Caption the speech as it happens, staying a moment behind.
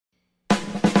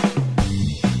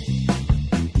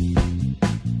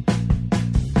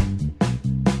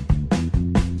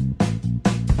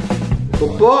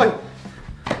Good boy.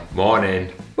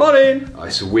 Morning. Morning. Oh,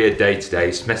 it's a weird day today,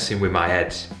 it's messing with my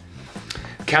head.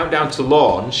 Countdown to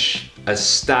launch has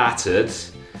started,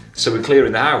 so we're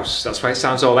clearing the house. That's why it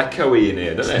sounds all echoey in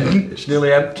here, doesn't it? It's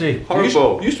nearly empty.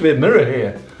 Horrible. Used to be a mirror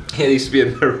here. Here used to be a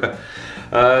mirror.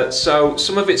 So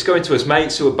some of it's going to us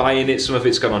mates who are buying it, some of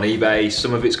it's gone on eBay,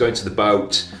 some of it's going to the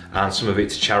boat, and some of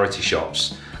it to charity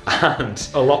shops. And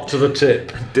a lot to the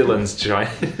tip. Dylan's trying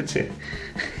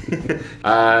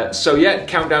so yeah,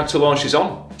 countdown to launch is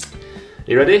on.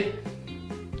 You ready?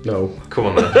 No. Come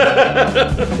on then.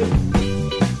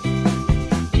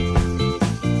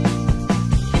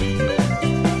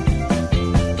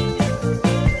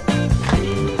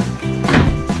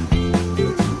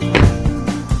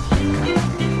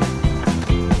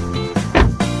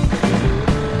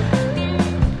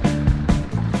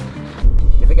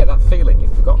 You ever get that feeling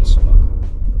you've forgotten something?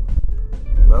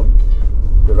 No.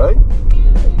 You right?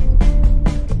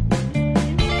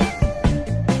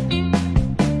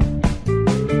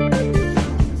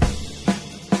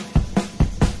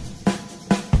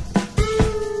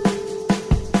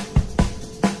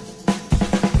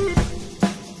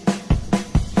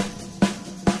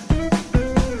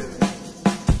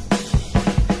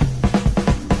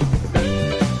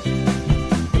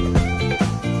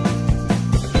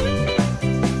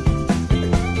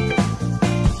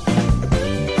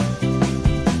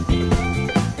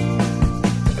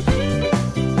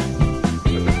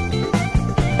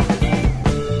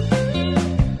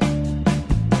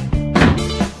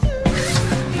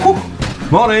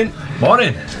 Morning.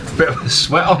 Morning. Bit of a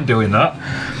sweat on doing that.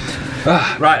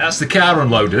 Right, that's the car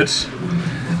unloaded.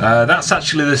 That's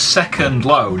actually the second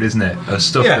load, isn't it, of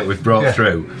stuff that we've brought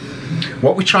through.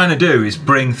 What we're trying to do is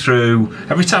bring through,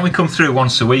 every time we come through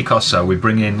once a week or so, we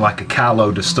bring in like a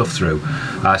carload of stuff through.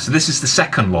 So this is the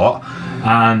second lot,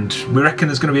 and we reckon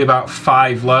there's going to be about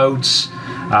 5 loads.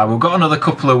 We've got another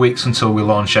couple of weeks until we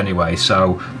launch anyway,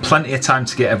 so plenty of time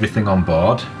to get everything on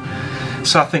board.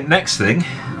 So I think next thing,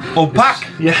 unpack.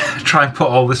 Yeah, try and put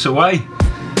all this away.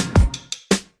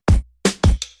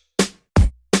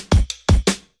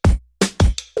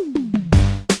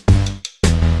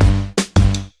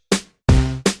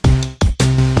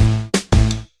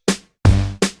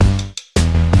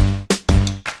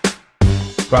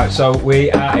 Right, so we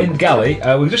are in galley.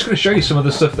 We're just going to show you some of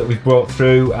the stuff that we've brought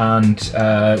through and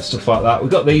stuff like that.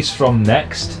 We've got these from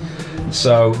Next,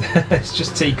 so it's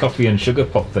just tea, coffee and sugar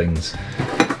pop things.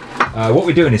 What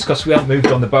we're doing is, because we haven't moved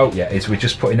on the boat yet, is we're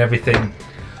just putting everything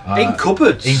in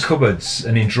cupboards. In cupboards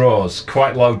and in drawers,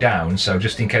 quite low down, so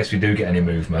just in case we do get any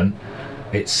movement,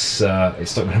 it's not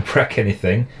going to wreck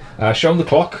anything. Show them the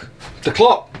clock. The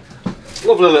clock.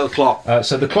 Lovely little clock.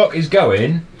 So the clock is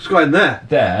going... It's going there.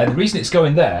 There. The reason it's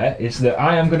going there is that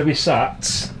I am going to be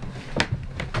sat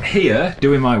here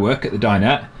doing my work at the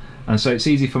dinette, and so it's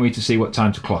easy for me to see what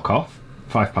time to clock off.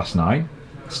 9:05,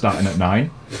 starting at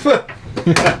 9.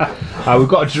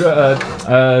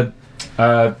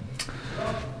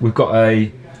 We've got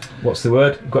a what's the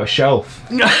word? We've got a shelf.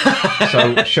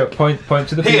 So point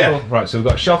to the people. Here. Right, so we've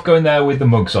got a shelf going there with the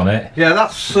mugs on it. Yeah,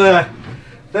 that's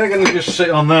they're going to just sit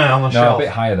on there on the shelf. No, a bit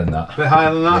higher than that. A bit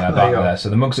higher than that? Yeah, about there. So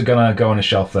the mugs are going to go on a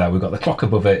shelf there. We've got the clock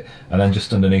above it, and then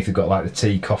just underneath we've got like the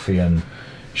tea, coffee and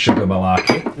sugar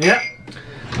malarkey. Yeah.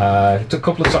 A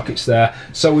couple of sockets there.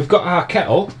 So we've got our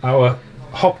kettle, our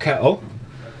hob kettle.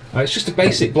 It's just a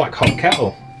basic black hob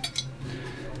kettle.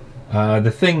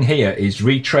 The thing here is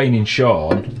retraining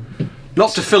Sean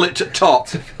not to fill it to top.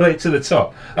 To fill it to the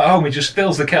top. At home he just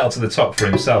fills the kettle to the top for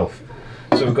himself.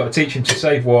 So we've got to teach him to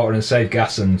save water and save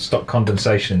gas and stop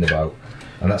condensation in the boat.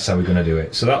 And that's how we're going to do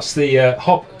it. So that's the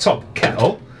hob top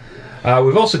kettle.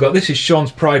 We've also got, this is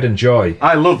Sean's pride and joy.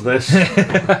 I love this.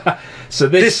 So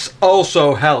this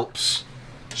also helps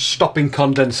stopping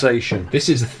condensation. This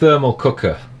is a thermal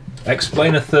cooker.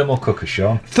 Explain a thermal cooker,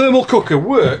 Sean. Thermal cooker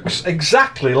works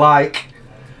exactly like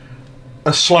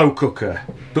a slow cooker,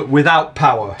 but without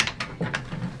power.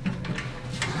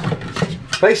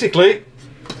 Basically,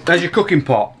 there's your cooking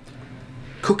pot.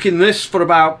 Cooking this for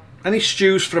about, any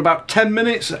stews for about 10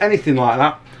 minutes, anything like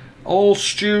that. All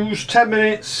stews, 10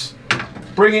 minutes.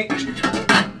 Bring it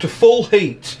to full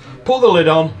heat. Put the lid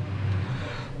on.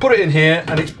 Put it in here,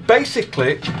 and it's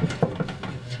basically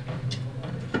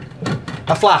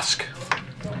a flask.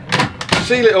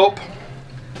 Seal it up.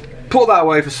 Put that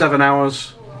away for 7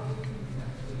 hours,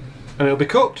 and it'll be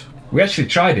cooked. We actually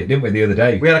tried it, didn't we, the other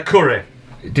day? We had a curry.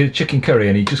 Did a chicken curry,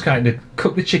 and he just kind of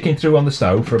cooked the chicken through on the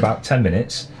stove for about 10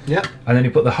 minutes. Yeah. And then he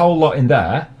put the whole lot in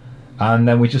there, and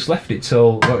then we just left it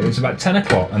till, well, it was about 10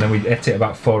 o'clock, and then we ate it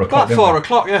about 4 o'clock. About 4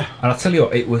 o'clock, yeah. And I'll tell you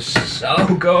what, it was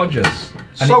so gorgeous.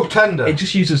 And so tender. It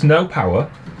just uses no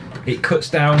power. It cuts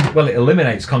down, well, it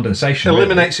eliminates condensation.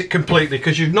 Eliminates it completely,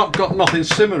 because you've not got nothing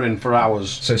simmering for hours.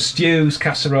 So stews,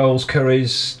 casseroles,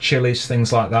 curries, chilies,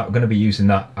 things like that, we're going to be using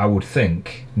that, I would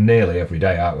think, nearly every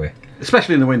day, aren't we?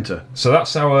 Especially in the winter. So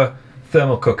that's our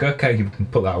thermal cooker. Okay, you can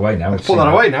put that away now. Put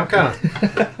that away now, can't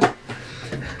I?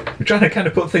 We're trying to kind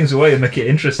of put things away and make it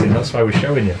interesting, that's why we're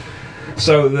showing you.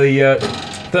 So the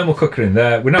thermal cooker in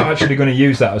there, we're not actually going to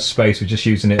use that as space, we're just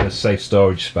using it as safe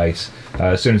storage space.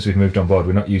 As soon as we've moved on board,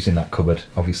 we're not using that cupboard,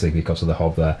 obviously because of the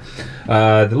hob there.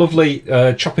 The lovely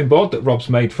chopping board that Rob's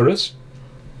made for us.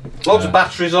 Loads of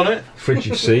batteries on it. Fridge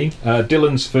you've seen.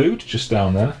 Dylan's food, just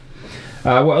down there.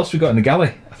 What else we got in the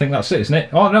galley? I think that's it, isn't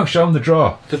it? Oh no, show them the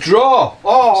drawer. The drawer!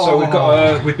 Oh! So we've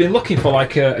got, we've been looking for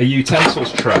like a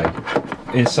utensils tray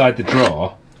inside the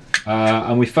drawer,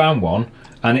 and we found one,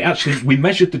 and it actually, we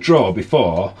measured the drawer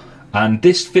before, and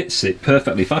this fits it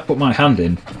perfectly. If I put my hand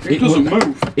in, it doesn't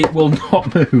move. It will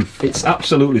not move. It's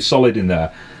absolutely solid in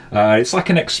there. It's like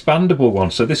an expandable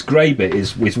one, so this grey bit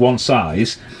is one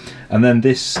size, and then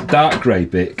this dark grey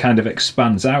bit kind of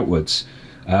expands outwards.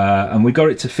 And we got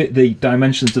it to fit the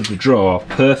dimensions of the drawer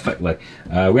perfectly.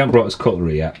 We haven't brought us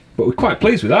cutlery yet, but we're quite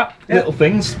pleased with that. Yeah. Little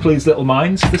things, please little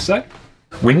minds, to say.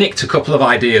 We nicked a couple of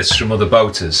ideas from other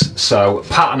boaters. So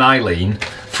Pat and Eileen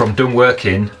from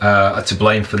Dunworking are to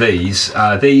blame for these.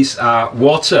 These are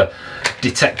water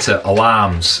detector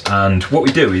alarms, and what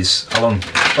we do is, I'll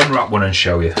unwrap one and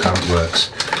show you how it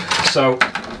works.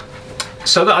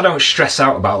 So that I don't stress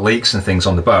out about leaks and things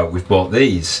on the boat, we've bought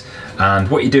these. And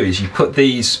what you do is you put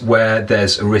these where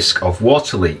there's a risk of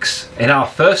water leaks. In our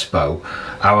first boat,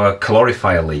 our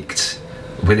calorifier leaked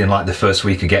within like the first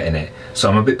week of getting it. So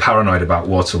I'm a bit paranoid about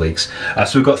water leaks.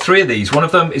 So we've got 3 of these. One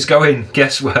of them is going,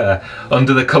 guess where?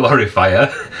 Under the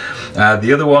calorifier.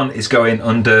 The other one is going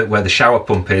under where the shower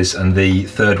pump is, and the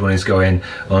third one is going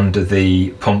under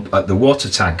the pump at the water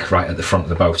tank right at the front of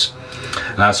the boat.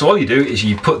 So all you do is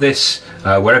you put this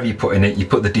wherever you put in it, you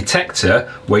put the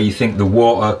detector where you think the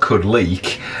water could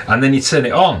leak, and then you turn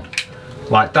it on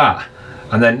like that.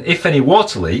 And then if any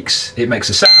water leaks, it makes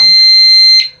a sound.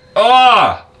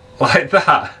 Oh, like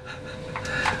that.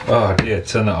 Oh dear,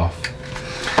 turn that off.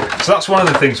 So that's one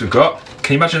of the things we've got.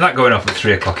 Can you imagine that going off at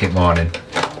 3 o'clock in the morning?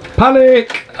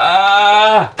 Panic!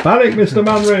 Ah! Panic, Mr.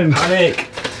 Manrin! Panic!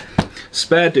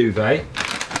 Spare duvet.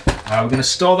 We're going to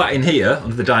store that in here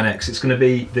under the Dynex. It's going to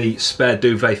be the spare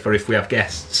duvet for if we have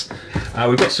guests.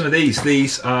 We've got some of these.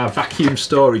 These are vacuum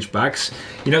storage bags.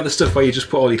 You know the stuff where you just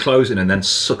put all your clothes in and then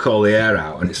suck all the air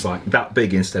out, and it's like that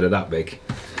big instead of that big.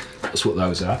 That's what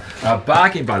those are.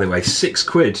 Bargain, by the way,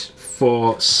 £6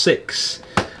 for 6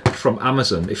 from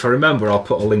Amazon. If I remember, I'll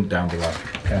put a link down below.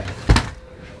 Okay.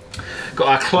 Got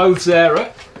our clothes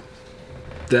area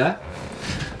there.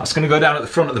 That's going to go down at the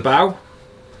front of the bow,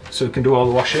 so we can do all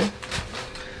the washing.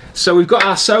 So we've got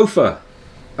our sofa.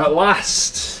 At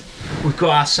last, we've got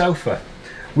our sofa.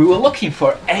 We were looking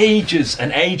for ages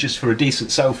and ages for a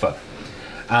decent sofa.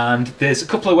 And there's a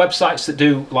couple of websites that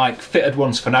do like fitted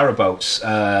ones for narrowboats.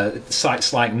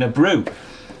 Sites like Narrowboat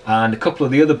and a couple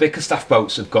of the other Bickerstaff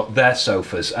boats have got their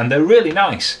sofas, and they're really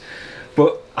nice.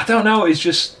 But I don't know, it's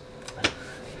just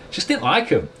didn't like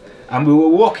them. And we were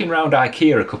walking around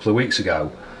IKEA a couple of weeks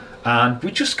ago, and we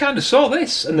just kind of saw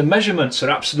this, and the measurements are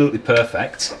absolutely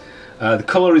perfect. The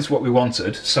colour is what we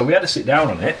wanted, so we had to sit down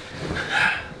on it.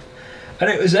 And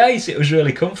it was ace, it was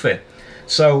really comfy.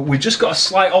 So we just got a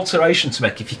slight alteration to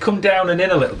make. If you come down and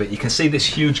in a little bit, you can see this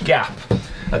huge gap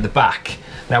at the back.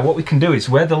 Now what we can do is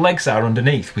where the legs are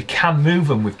underneath, we can move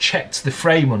them. We've checked the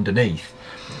frame underneath,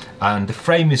 and the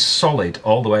frame is solid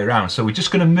all the way around. So we're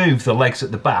just going to move the legs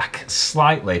at the back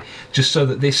slightly, just so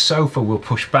that this sofa will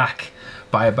push back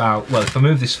by about, well, if I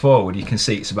move this forward, you can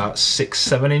see it's about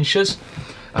 6-7 inches.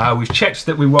 We've checked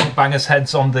that we won't bang us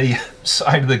heads on the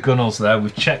side of the gunnels there.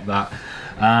 We've checked that.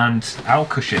 And owl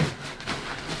cushion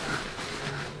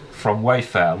from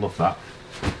Wayfair, love that.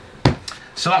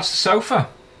 So that's the sofa.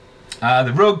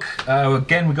 The rug,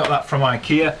 again, we got that from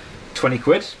IKEA,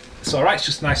 £20. It's all right, it's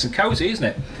just nice and cozy, isn't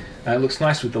it? It looks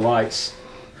nice with the lights.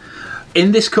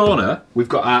 In this corner, we've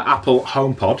got our Apple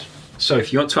HomePod. So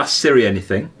if you want to ask Siri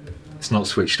anything, it's not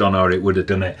switched on or it would have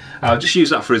done it. I'll just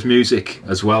use that for his music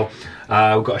as well.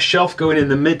 We've got a shelf going in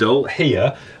the middle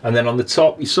here, and then on the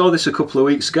top, you saw this a couple of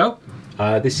weeks ago.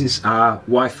 This is our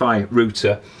Wi-Fi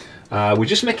router. We're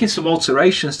just making some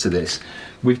alterations to this.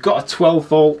 We've got a 12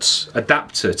 volts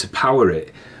adapter to power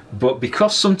it, but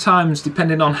because sometimes,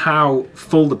 depending on how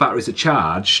full the batteries are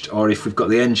charged, or if we've got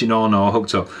the engine on or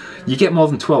hooked up, you get more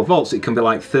than 12 volts. It can be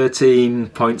like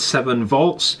 13.7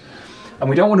 volts, and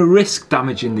we don't want to risk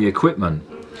damaging the equipment.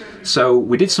 So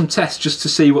we did some tests just to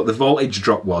see what the voltage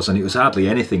drop was, and it was hardly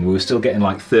anything. We were still getting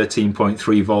like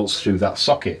 13.3 volts through that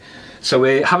socket. So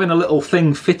we're having a little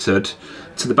thing fitted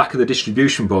to the back of the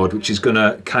distribution board, which is going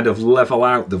to kind of level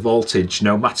out the voltage.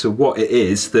 No matter what it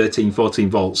is, 13, 14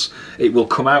 volts, it will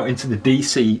come out into the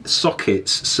DC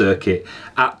sockets circuit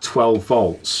at 12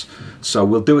 volts. So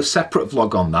we'll do a separate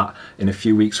vlog on that in a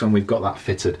few weeks when we've got that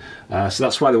fitted. So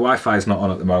that's why the Wi-Fi is not on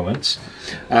at the moment.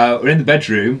 We're in the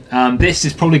bedroom, and this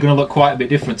is probably going to look quite a bit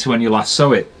different to when you last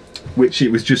saw it, which it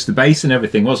was just the base and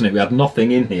everything, wasn't it? We had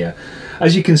nothing in here.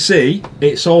 As you can see,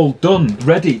 it's all done,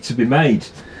 ready to be made.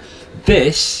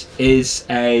 This is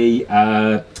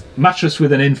a mattress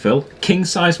with an infill, king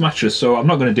size mattress, so I'm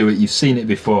not going to do it, you've seen it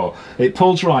before. It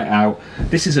pulls right out.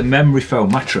 This is a memory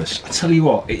foam mattress. I tell you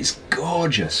what, it's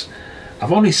gorgeous.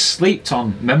 I've only slept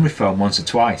on memory foam once or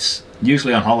twice,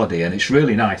 usually on holiday, and it's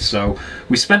really nice. So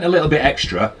we spent a little bit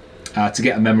extra to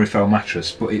get a memory foam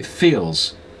mattress, but it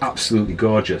feels absolutely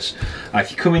gorgeous. If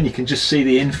you come in, you can just see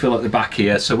the infill at the back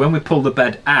here. So when we pull the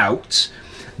bed out,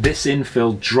 this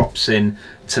infill drops in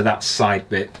to that side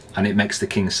bit, and it makes the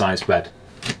king size bed.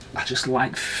 I just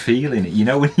like feeling it. You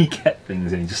know when you get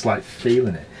things and you just like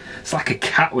feeling it. It's like a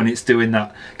cat when it's doing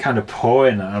that kind of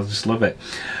pawing. I just love it.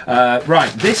 Right,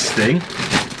 this thing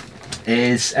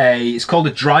is it's called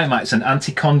a dry mat. It's an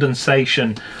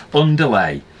anti-condensation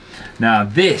underlay. Now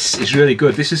this is really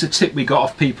good. This is a tip we got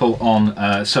off people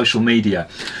on social media.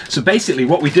 So basically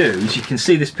what we do is, you can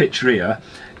see this picture here,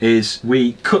 is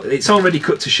we cut, it's already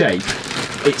cut to shape.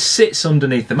 It sits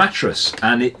underneath the mattress,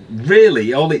 and it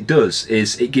really, all it does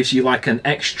is it gives you like an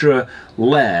extra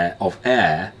layer of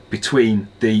air between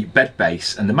the bed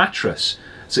base and the mattress.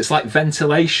 So it's like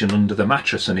ventilation under the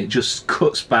mattress, and it just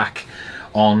cuts back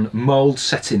on mold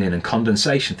setting in and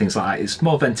condensation, things like that. It's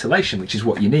more ventilation, which is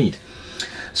what you need.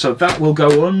 So that will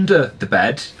go under the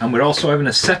bed, and we're also having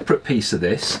a separate piece of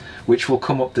this which will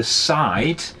come up the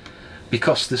side,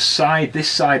 because this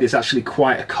side is actually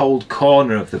quite a cold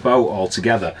corner of the boat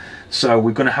altogether. So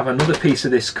we're going to have another piece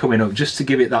of this coming up just to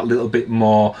give it that little bit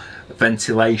more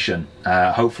ventilation,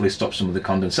 hopefully stop some of the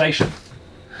condensation.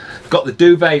 Got the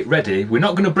duvet ready. We're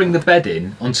not going to bring the bed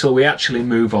in until we actually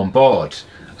move on board.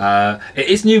 It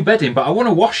is new bedding, but I want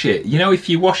to wash it. You know, if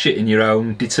you wash it in your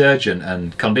own detergent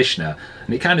and conditioner,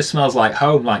 and it kind of smells like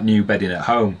home, like new bedding at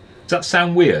home. Does that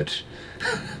sound weird?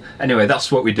 Anyway,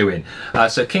 that's what we're doing.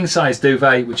 So king size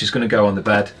duvet, which is going to go on the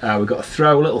bed. We've got a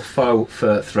throw, a little faux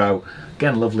fur throw,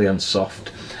 again lovely and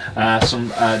soft. Some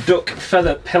duck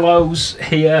feather pillows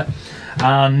here,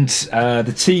 and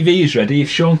the TV is ready. If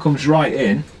Sean comes right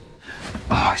in,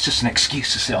 oh, it's just an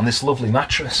excuse to sit on this lovely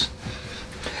mattress.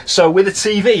 So with the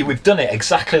TV, we've done it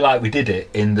exactly like we did it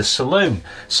in the saloon.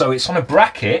 So it's on a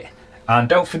bracket, and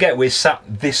don't forget we're sat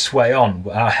this way on.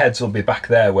 Our heads will be back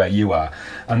there where you are.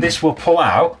 And this will pull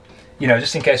out, you know,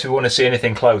 just in case we want to see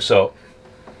anything close up.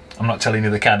 I'm not telling you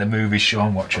the kind of movies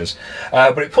Sean watches.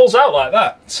 But it pulls out like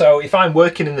that. So if I'm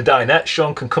working in the dinette,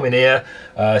 Sean can come in here,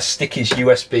 stick his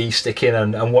USB stick in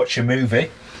and watch a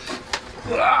movie.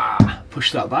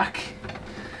 Push that back.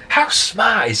 How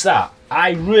smart is that?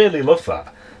 I really love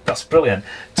that. That's brilliant.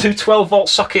 Two 12-volt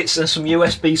sockets and some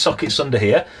USB sockets under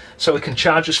here, so we can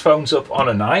charge us phones up on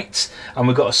a night. And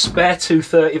we've got a spare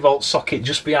 230-volt socket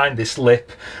just behind this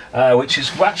lip, which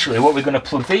is actually what we're going to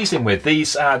plug these in with.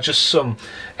 These are just some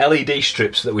LED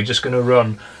strips that we're just going to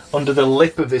run under the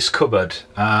lip of this cupboard,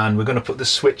 and we're going to put the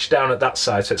switch down at that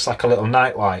side, so it's like a little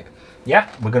night light. Yeah,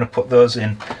 we're going to put those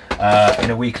in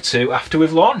a week or two after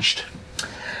we've launched.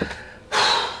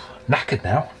 Knackered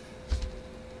now.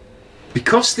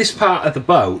 Because this part of the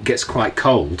boat gets quite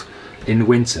cold in the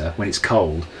winter when it's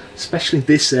cold, especially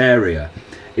this area,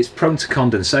 it's prone to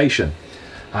condensation.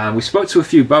 And we spoke to a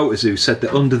few boaters who said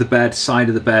that under the bed, side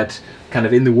of the bed, kind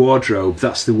of in the wardrobe,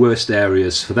 that's the worst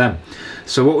areas for them.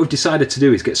 So what we've decided to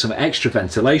do is get some extra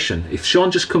ventilation. If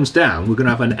Sean just comes down, we're going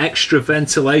to have an extra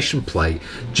ventilation plate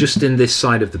just in this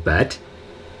side of the bed.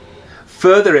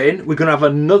 Further in, we're going to have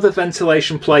another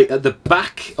ventilation plate at the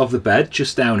back of the bed,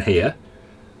 just down here.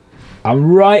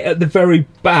 And right at the very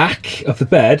back of the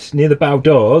bed, near the bow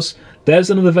doors,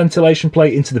 there's another ventilation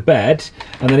plate into the bed.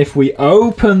 And then if we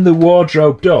open the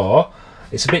wardrobe door,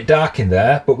 it's a bit dark in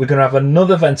there, but we're going to have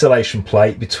another ventilation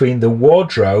plate between the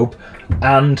wardrobe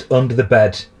and under the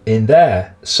bed in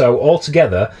there. So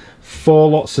altogether,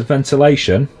 4 lots of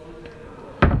ventilation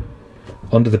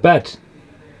under the bed.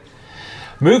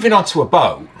 Moving on to a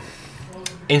boat,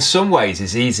 in some ways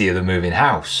it's easier than moving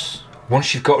house.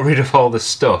 Once you've got rid of all the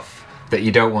stuff that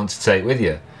you don't want to take with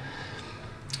you.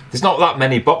 There's not that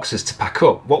many boxes to pack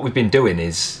up. What we've been doing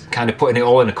is kind of putting it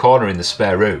all in a corner in the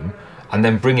spare room and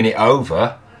then bringing it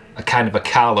over a kind of a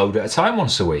carload at a time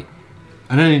once a week.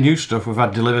 And any new stuff we've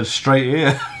had delivered straight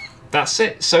here. That's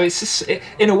it. So it's just,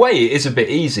 in a way it is a bit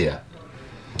easier.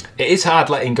 It is hard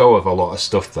letting go of a lot of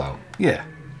stuff though. Yeah.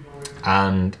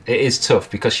 And it is tough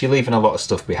because you're leaving a lot of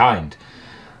stuff behind.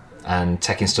 And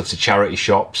taking stuff to charity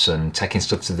shops and taking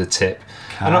stuff to the tip.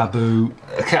 Car boot.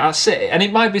 That's it. And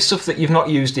it might be stuff that you've not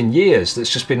used in years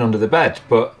that's just been under the bed,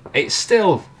 but it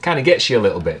still kind of gets you a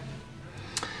little bit.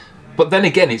 But then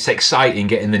again, it's exciting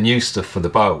getting the new stuff for the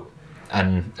boat.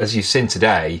 And as you've seen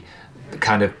today,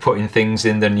 kind of putting things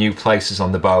in the new places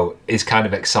on the boat is kind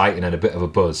of exciting and a bit of a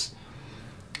buzz.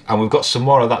 And we've got some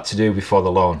more of that to do before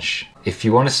the launch. If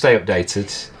you want to stay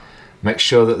updated, make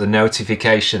sure that the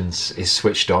notifications is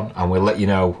switched on and we'll let you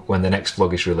know when the next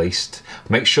vlog is released.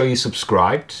 Make sure you're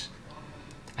subscribed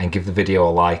and give the video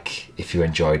a like if you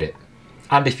enjoyed it.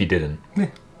 And if you didn't.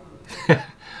 Yeah.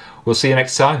 We'll see you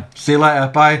next time. See you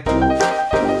later. Bye.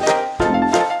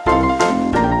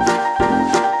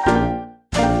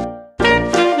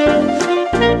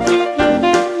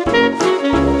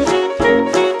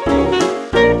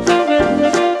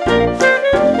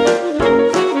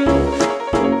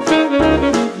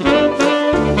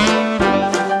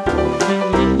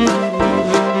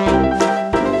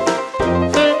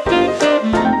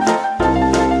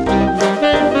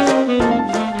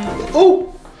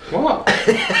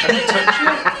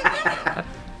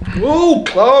 Ooh,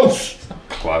 close!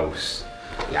 Close.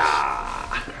 Yeah.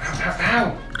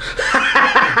 Ow!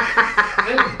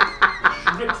 Hey,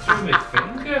 ripped through my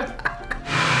finger.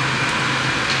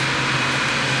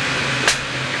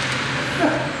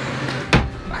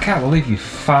 I can't believe you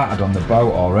farted on the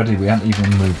boat already. We haven't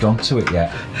even moved on to it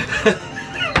yet.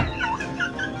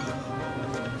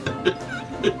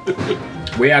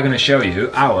 We are going to show you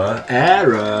our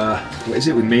error. What is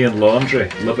it with me and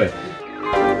laundry? Love it.